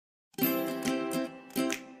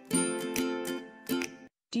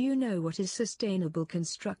Do you know what is sustainable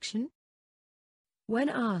construction? When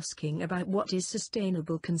asking about what is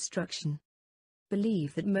sustainable construction,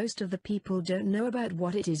 believe that most of the people don't know about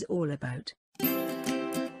what it is all about.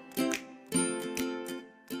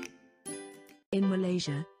 In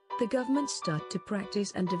Malaysia, the government start to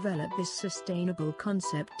practice and develop this sustainable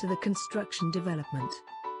concept to the construction development.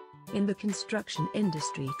 In the Construction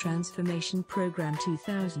Industry Transformation Program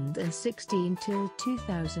 2016 till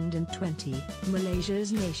 2020,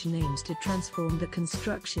 Malaysia's nation aims to transform the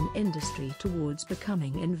construction industry towards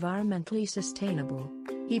becoming environmentally sustainable.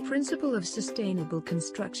 The principle of sustainable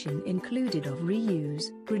construction included of reuse,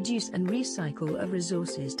 reduce and recycle of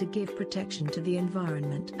resources to give protection to the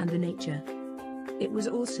environment and the nature. It was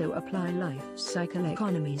also apply life cycle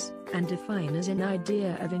economies, and define as an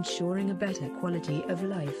idea of ensuring a better quality of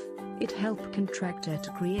life. It helped contractor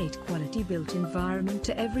to create quality built environment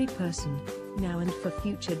to every person, now and for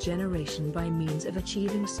future generation by means of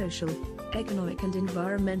achieving social, economic and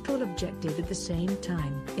environmental objective at the same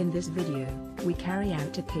time. In this video, we carry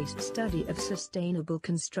out a case study of sustainable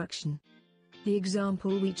construction. The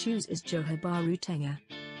example we choose is Johor Bahru Tengah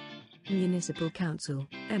Municipal Council,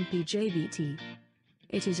 MPJBT.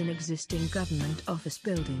 It is an existing government office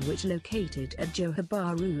building which located at Johor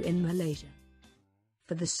Bahru in Malaysia.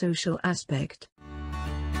 For the social aspect,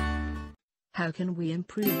 how can we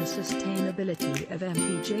improve the sustainability of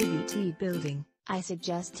MPJBT building? I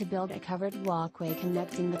suggest to build a covered walkway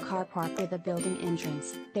connecting the car park with the building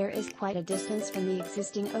entrance. There is quite a distance from the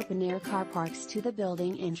existing open-air car parks to the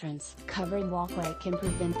building entrance. Covered walkway can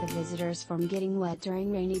prevent the visitors from getting wet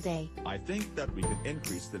during rainy day. I think that we could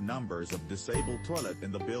increase the numbers of disabled toilet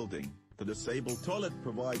in the building. The disabled toilet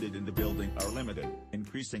provided in the building are limited.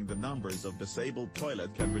 Increasing the numbers of disabled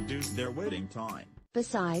toilet can reduce their waiting time.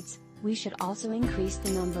 Besides, we should also increase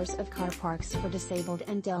the numbers of car parks for disabled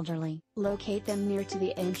and elderly. Locate them near to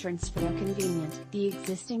the entrance for their convenience. The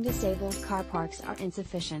existing disabled car parks are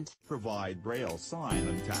insufficient. Provide braille sign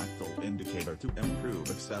and tactile indicator to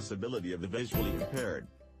improve accessibility of the visually impaired.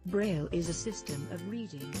 Braille is a system of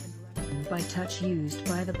reading and writing by touch used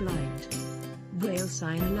by the blind. Braille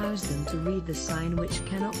sign allows them to read the sign which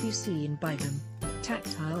cannot be seen by them.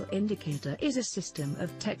 Tactile indicator is a system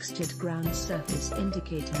of textured ground surface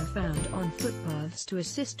indicator found on footpaths to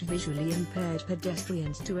assist visually impaired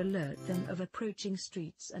pedestrians to alert them of approaching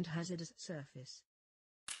streets and hazardous surface.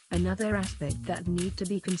 Another aspect that need to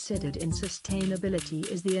be considered in sustainability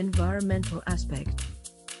is the environmental aspect.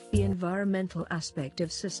 The environmental aspect of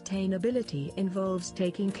sustainability involves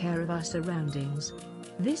taking care of our surroundings.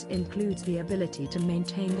 This includes the ability to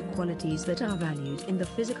maintain the qualities that are valued in the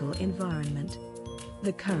physical environment.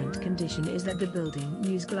 The current condition is that the building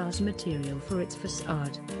use glass material for its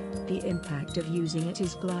facade. The impact of using it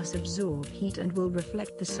is glass absorb heat and will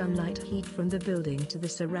reflect the sunlight heat from the building to the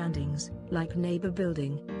surroundings, like neighbor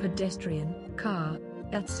building, pedestrian, car,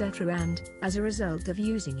 etc. and, as a result of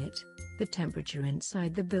using it, the temperature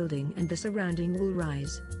inside the building and the surrounding will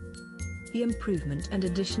rise. The improvement and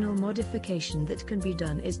additional modification that can be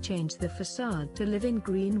done is change the facade to living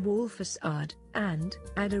green wall facade, and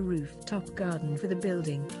add a rooftop garden for the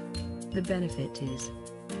building. The benefit is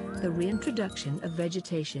the reintroduction of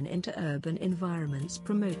vegetation into urban environments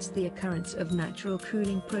promotes the occurrence of natural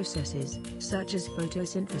cooling processes, such as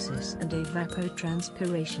photosynthesis and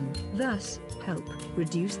evapotranspiration, thus help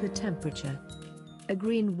reduce the temperature. A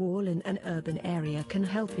green wall in an urban area can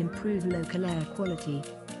help improve local air quality,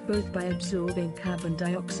 both by absorbing carbon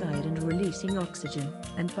dioxide and releasing oxygen,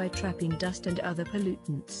 and by trapping dust and other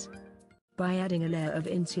pollutants. By adding a layer of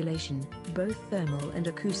insulation, both thermal and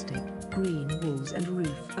acoustic, green walls and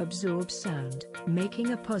roof absorb sound,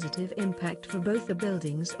 making a positive impact for both the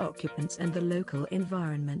building's occupants and the local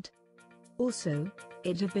environment. Also,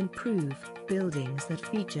 it have been proved, buildings that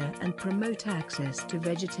feature and promote access to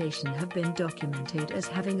vegetation have been documented as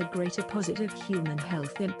having a greater positive human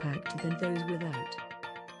health impact than those without.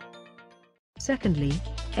 Secondly,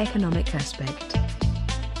 economic aspect.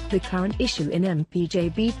 The current issue in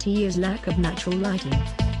MPJBT is lack of natural lighting.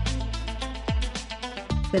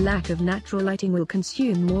 The lack of natural lighting will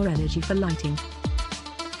consume more energy for lighting.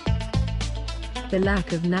 The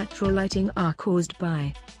lack of natural lighting are caused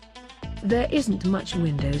by there isn't much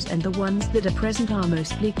windows and the ones that are present are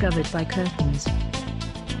mostly covered by curtains.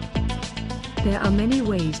 There are many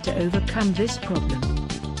ways to overcome this problem.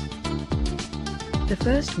 The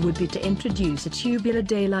first would be to introduce a tubular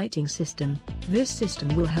daylighting system. This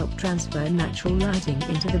system will help transfer natural lighting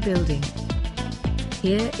into the building.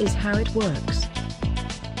 Here is how it works.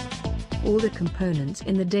 All the components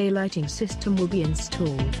in the daylighting system will be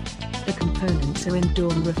installed. The components are in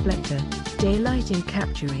dome reflector, daylighting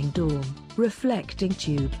capturing dome, reflecting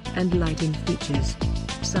tube, and lighting features.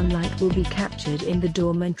 Sunlight will be captured in the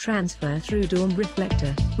dome and transfer through dome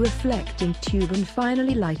reflector, reflecting tube, and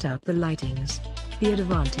finally light up the lightings. The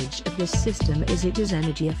advantage of this system is it is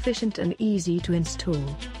energy efficient and easy to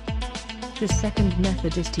install. The second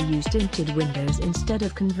method is to use tinted windows instead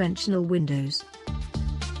of conventional windows.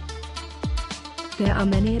 There are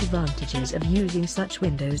many advantages of using such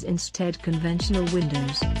windows instead conventional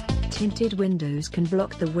windows. Tinted windows can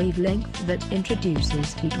block the wavelength that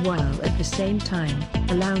introduces heat while at the same time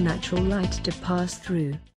allow natural light to pass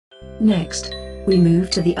through. Next, we move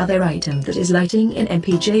to the other item, that is lighting in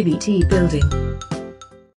MPJBT building.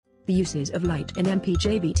 The uses of light in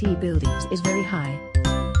MPJBT buildings is very high.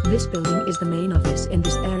 This building is the main office in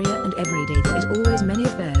this area, and every day there is always many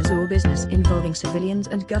affairs or business involving civilians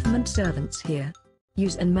and government servants here.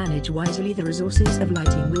 Use and manage wisely the resources of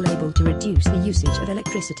lighting will able to reduce the usage of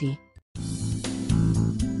electricity.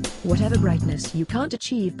 Whatever brightness you can't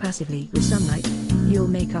achieve passively with sunlight, you'll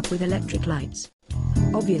make up with electric lights.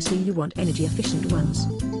 Obviously you want energy efficient ones.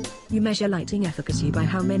 You measure lighting efficacy by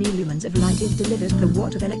how many lumens of light it delivers per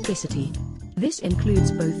watt of electricity. This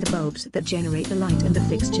includes both the bulbs that generate the light and the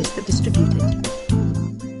fixtures that distribute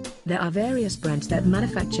it. There are various brands that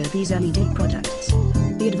manufacture these LED products.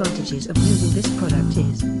 The advantages of using this product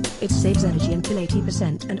is, it saves energy until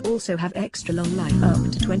 80% and also have extra long life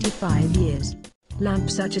up to 25 years.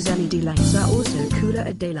 Lamps such as LED lights are also cooler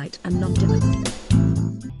at daylight and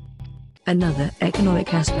non-dimmable. Another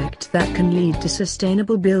economic aspect that can lead to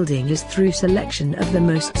sustainable building is through selection of the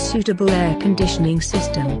most suitable air conditioning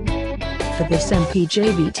system. For this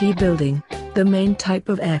MPJBT building, the main type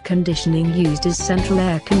of air conditioning used is central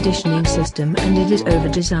air conditioning system, and it is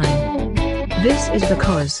over-designed. This is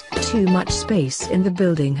because too much space in the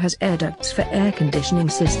building has air ducts for air conditioning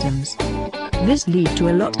systems. This leads to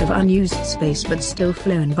a lot of unused space but still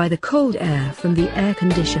flown by the cold air from the air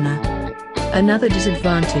conditioner. Another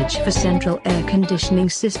disadvantage for central air conditioning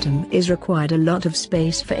system is required a lot of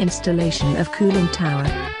space for installation of cooling tower.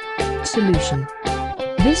 Solution: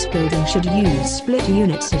 this building should use split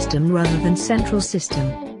unit system rather than central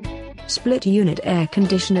system. Split unit air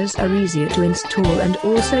conditioners are easier to install and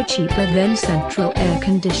also cheaper than central air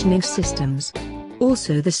conditioning systems.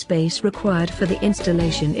 Also, the space required for the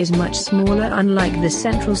installation is much smaller unlike the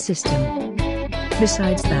central system.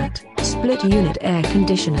 Besides that, split unit air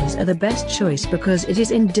conditioners are the best choice because it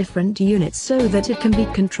is in different units so that it can be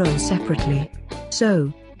controlled separately.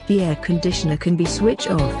 So, the air conditioner can be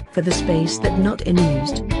switched off for the space that not in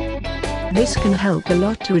used. This can help a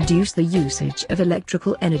lot to reduce the usage of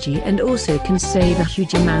electrical energy and also can save a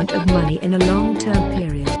huge amount of money in a long-term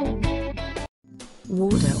period.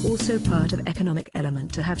 Water also part of economic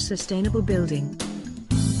element to have sustainable building.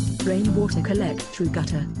 Rainwater collect through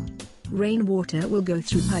gutter. Rainwater will go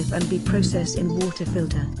through pipe and be processed in water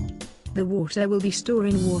filter. The water will be stored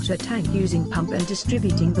in water tank using pump and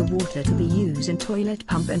distributing the water to be used in toilet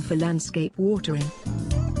pump and for landscape watering.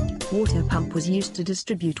 Water pump was used to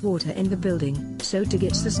distribute water in the building, so to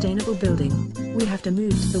get sustainable building, we have to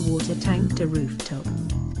move the water tank to rooftop.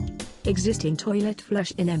 Existing toilet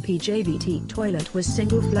flush in MPJBT toilet was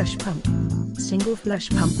single flush pump. Single flush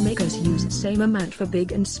pump makers use same amount for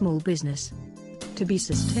big and small business. To be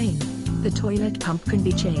sustained, the toilet pump can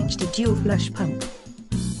be changed to dual flush pump.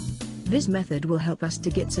 This method will help us to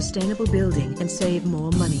get sustainable building and save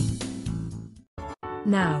more money.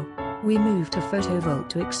 Now, we move to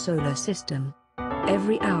photovoltaic solar system.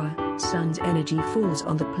 Every hour, sun's energy falls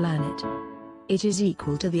on the planet. It is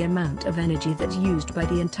equal to the amount of energy that's used by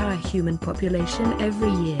the entire human population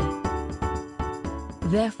every year.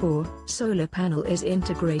 Therefore, solar panel is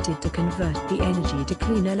integrated to convert the energy to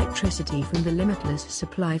clean electricity from the limitless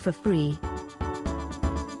supply for free.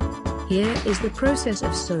 Here is the process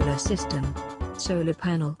of solar system. Solar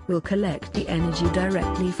panel will collect the energy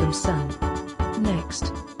directly from sun.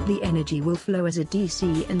 Next, the energy will flow as a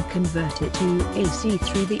DC and convert it to AC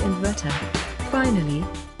through the inverter. Finally,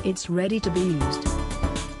 it's ready to be used.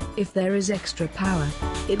 If there is extra power,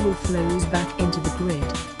 it will flows back into the grid.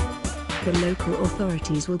 The local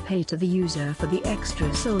authorities will pay to the user for the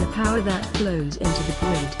extra solar power that flows into the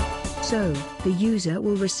grid. So, the user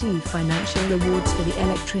will receive financial rewards for the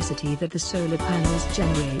electricity that the solar panels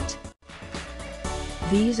generate.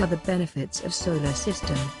 These are the benefits of solar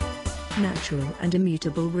system. Natural and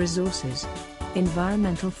immutable resources.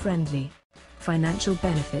 Environmental friendly. Financial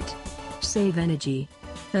benefit. Save energy.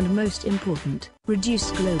 And most important,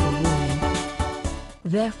 reduce global warming.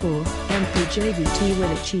 Therefore, MPJBT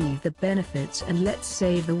will achieve the benefits and let's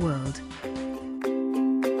save the world.